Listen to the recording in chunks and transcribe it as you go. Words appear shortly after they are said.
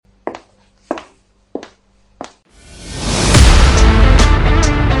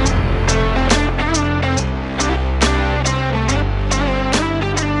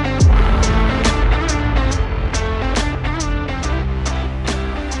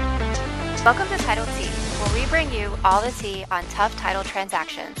Welcome to Title Tea, where we bring you all the tea on tough title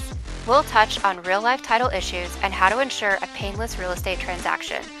transactions. We'll touch on real-life title issues and how to ensure a painless real estate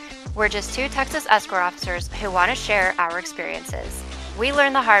transaction. We're just two Texas escrow officers who want to share our experiences. We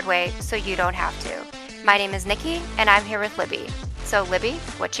learn the hard way, so you don't have to. My name is Nikki, and I'm here with Libby. So, Libby,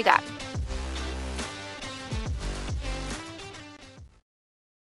 what you got?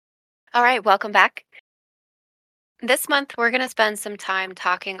 All right, welcome back. This month, we're going to spend some time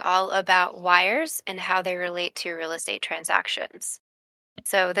talking all about wires and how they relate to real estate transactions.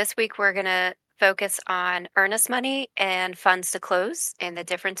 So, this week, we're going to focus on earnest money and funds to close and the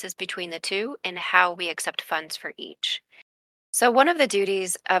differences between the two and how we accept funds for each. So, one of the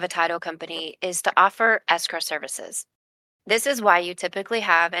duties of a title company is to offer escrow services. This is why you typically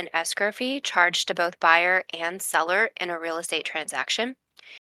have an escrow fee charged to both buyer and seller in a real estate transaction.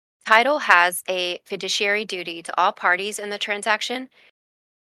 Title has a fiduciary duty to all parties in the transaction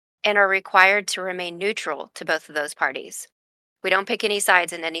and are required to remain neutral to both of those parties. We don't pick any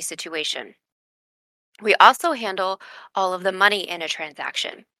sides in any situation. We also handle all of the money in a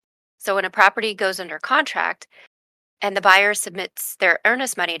transaction. So when a property goes under contract and the buyer submits their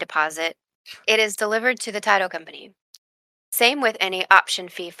earnest money deposit, it is delivered to the title company. Same with any option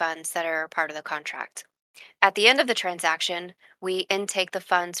fee funds that are part of the contract. At the end of the transaction, we intake the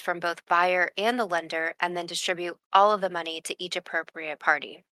funds from both buyer and the lender and then distribute all of the money to each appropriate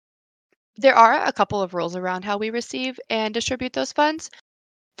party. There are a couple of rules around how we receive and distribute those funds.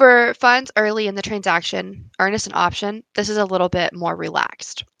 For funds early in the transaction, earnest and option, this is a little bit more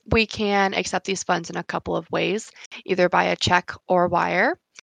relaxed. We can accept these funds in a couple of ways, either by a check or wire.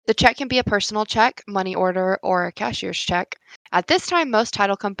 The check can be a personal check, money order, or a cashier's check. At this time, most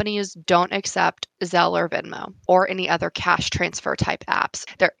title companies don't accept Zelle or Venmo or any other cash transfer type apps.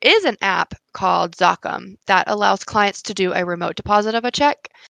 There is an app called Zocum that allows clients to do a remote deposit of a check.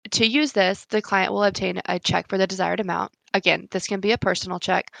 To use this, the client will obtain a check for the desired amount. Again, this can be a personal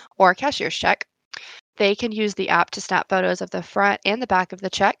check or a cashier's check. They can use the app to snap photos of the front and the back of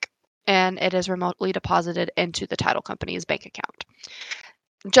the check, and it is remotely deposited into the title company's bank account.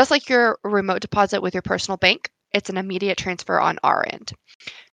 Just like your remote deposit with your personal bank, it's an immediate transfer on our end.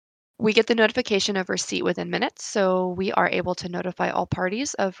 We get the notification of receipt within minutes, so we are able to notify all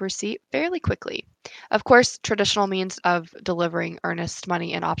parties of receipt fairly quickly. Of course, traditional means of delivering earnest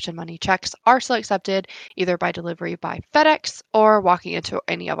money and option money checks are still accepted either by delivery by FedEx or walking into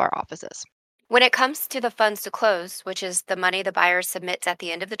any of our offices. When it comes to the funds to close, which is the money the buyer submits at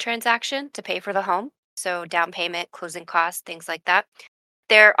the end of the transaction to pay for the home, so down payment, closing costs, things like that,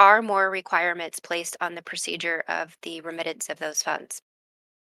 there are more requirements placed on the procedure of the remittance of those funds.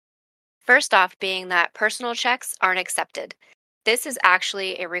 First off, being that personal checks aren't accepted. This is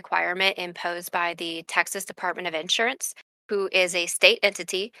actually a requirement imposed by the Texas Department of Insurance, who is a state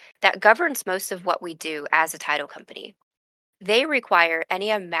entity that governs most of what we do as a title company. They require any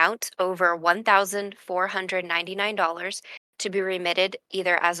amount over $1,499 to be remitted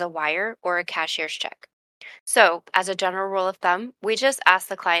either as a wire or a cashier's check. So, as a general rule of thumb, we just ask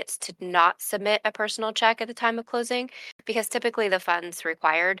the clients to not submit a personal check at the time of closing because typically the funds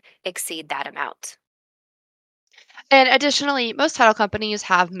required exceed that amount. And additionally, most title companies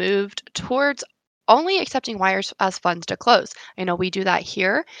have moved towards only accepting wires as funds to close. I know we do that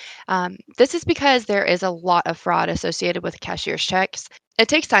here. This is because there is a lot of fraud associated with cashier's checks. It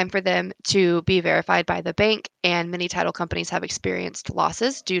takes time for them to be verified by the bank, and many title companies have experienced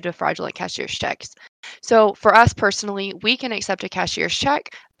losses due to fraudulent cashier's checks. So, for us personally, we can accept a cashier's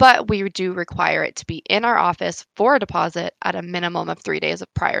check, but we do require it to be in our office for a deposit at a minimum of 3 days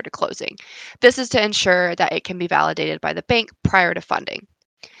prior to closing. This is to ensure that it can be validated by the bank prior to funding.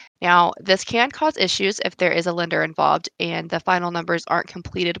 Now, this can cause issues if there is a lender involved and the final numbers aren't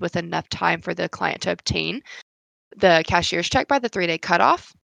completed with enough time for the client to obtain the cashier's check by the 3 day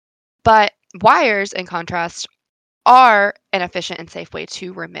cutoff. But wires, in contrast, are an efficient and safe way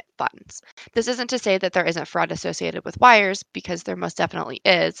to remit funds. This isn't to say that there isn't fraud associated with wires, because there most definitely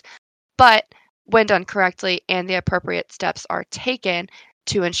is, but when done correctly and the appropriate steps are taken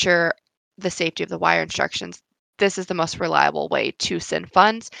to ensure the safety of the wire instructions, this is the most reliable way to send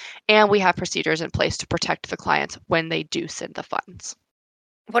funds, and we have procedures in place to protect the clients when they do send the funds.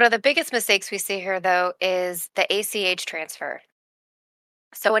 One of the biggest mistakes we see here, though, is the ACH transfer.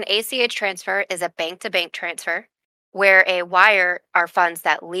 So, an ACH transfer is a bank to bank transfer where a wire are funds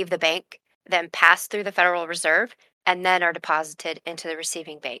that leave the bank, then pass through the Federal Reserve, and then are deposited into the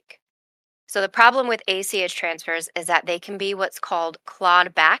receiving bank. So, the problem with ACH transfers is that they can be what's called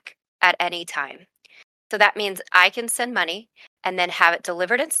clawed back at any time. So, that means I can send money and then have it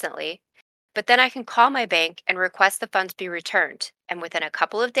delivered instantly. But then I can call my bank and request the funds be returned, and within a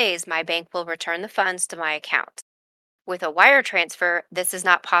couple of days, my bank will return the funds to my account. With a wire transfer, this is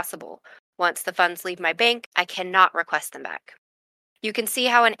not possible. Once the funds leave my bank, I cannot request them back. You can see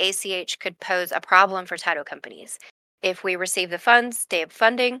how an ACH could pose a problem for title companies. If we receive the funds day of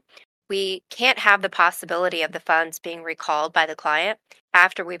funding, we can't have the possibility of the funds being recalled by the client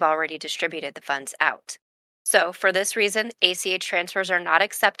after we've already distributed the funds out. So, for this reason, ACH transfers are not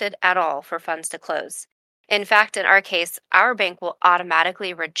accepted at all for funds to close. In fact, in our case, our bank will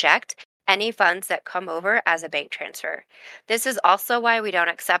automatically reject any funds that come over as a bank transfer. This is also why we don't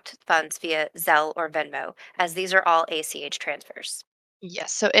accept funds via Zelle or Venmo, as these are all ACH transfers.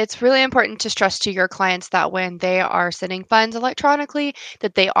 Yes, so it's really important to stress to your clients that when they are sending funds electronically,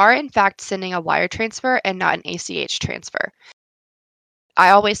 that they are in fact sending a wire transfer and not an ACH transfer.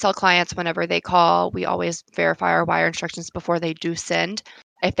 I always tell clients whenever they call, we always verify our wire instructions before they do send.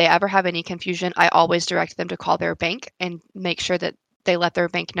 If they ever have any confusion, I always direct them to call their bank and make sure that they let their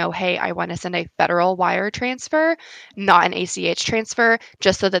bank know, hey, I want to send a federal wire transfer, not an ACH transfer,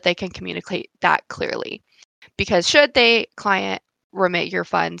 just so that they can communicate that clearly. Because should they client remit your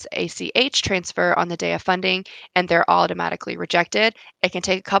funds ACH transfer on the day of funding and they're automatically rejected, it can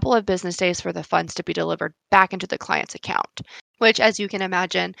take a couple of business days for the funds to be delivered back into the client's account, which, as you can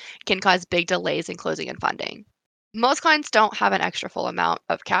imagine, can cause big delays in closing and funding. Most clients don't have an extra full amount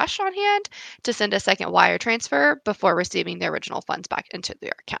of cash on hand to send a second wire transfer before receiving the original funds back into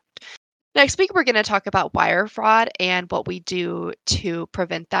their account. Next week, we're going to talk about wire fraud and what we do to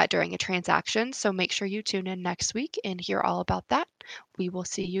prevent that during a transaction. So make sure you tune in next week and hear all about that. We will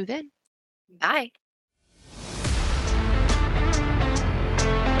see you then. Bye.